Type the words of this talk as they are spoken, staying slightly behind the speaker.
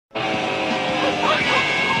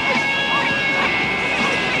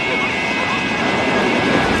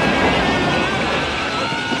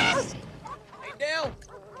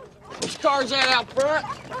car's at out front?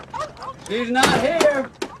 She's not here.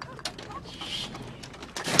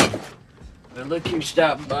 But look, you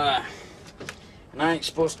stopped by. And I ain't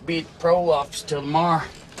supposed to be at the parole office till tomorrow,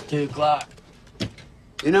 2 o'clock.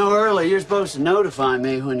 You know, early, you're supposed to notify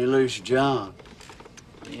me when you lose your job.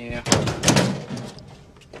 Yeah.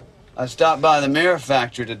 I stopped by the mirror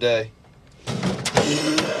factory today.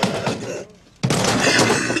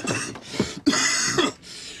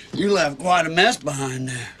 You left quite a mess behind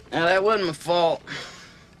there. Now, that wasn't my fault.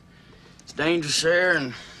 It's dangerous there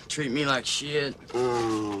and treat me like shit.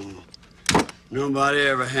 Oh. Nobody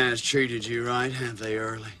ever has treated you right, have they,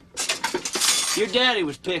 Early? Your daddy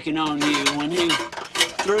was picking on you when he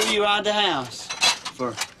threw you out the house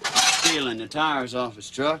for stealing the tires off his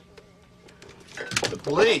truck. The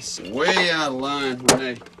police are way out of line when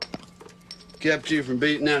they kept you from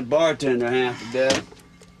beating that bartender half to death.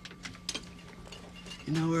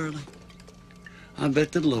 You know, Early, I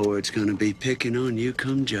bet the Lord's gonna be picking on you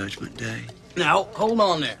come Judgment Day. Now, hold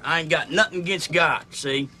on there. I ain't got nothing against God,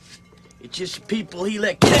 see? It's just the people he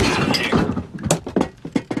let catch in there.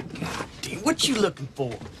 God damn, what you looking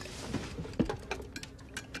for?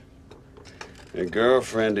 A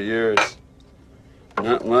girlfriend of yours.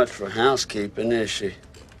 Not much for housekeeping, is she?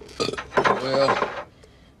 Well,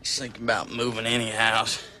 just thinking about moving anyhow.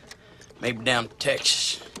 Maybe down to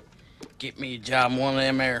Texas. Get me a job in one of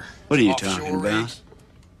them there. What are you talking about? Rigs.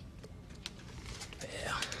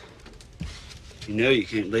 Well, you know you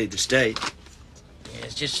can't leave the state. Yeah,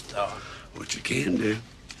 it's just a thought. What you can do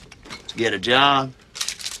is get a job.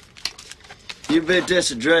 You be at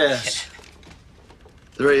this address.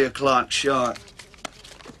 3 o'clock sharp.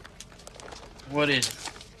 What is it?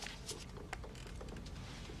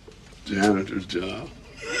 Janitor's job.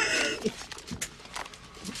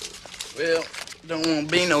 Well, don't want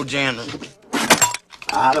to be no janitor.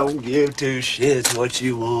 I don't give two shits what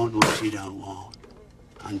you want, what you don't want.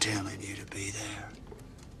 I'm telling you to be there.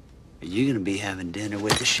 You're gonna be having dinner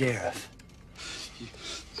with the sheriff.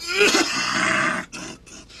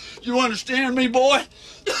 You understand me, boy?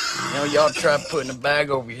 You know, y'all try putting a bag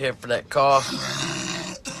over your head for that cough.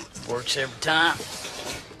 Works every time.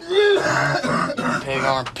 Peg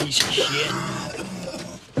arm piece of shit.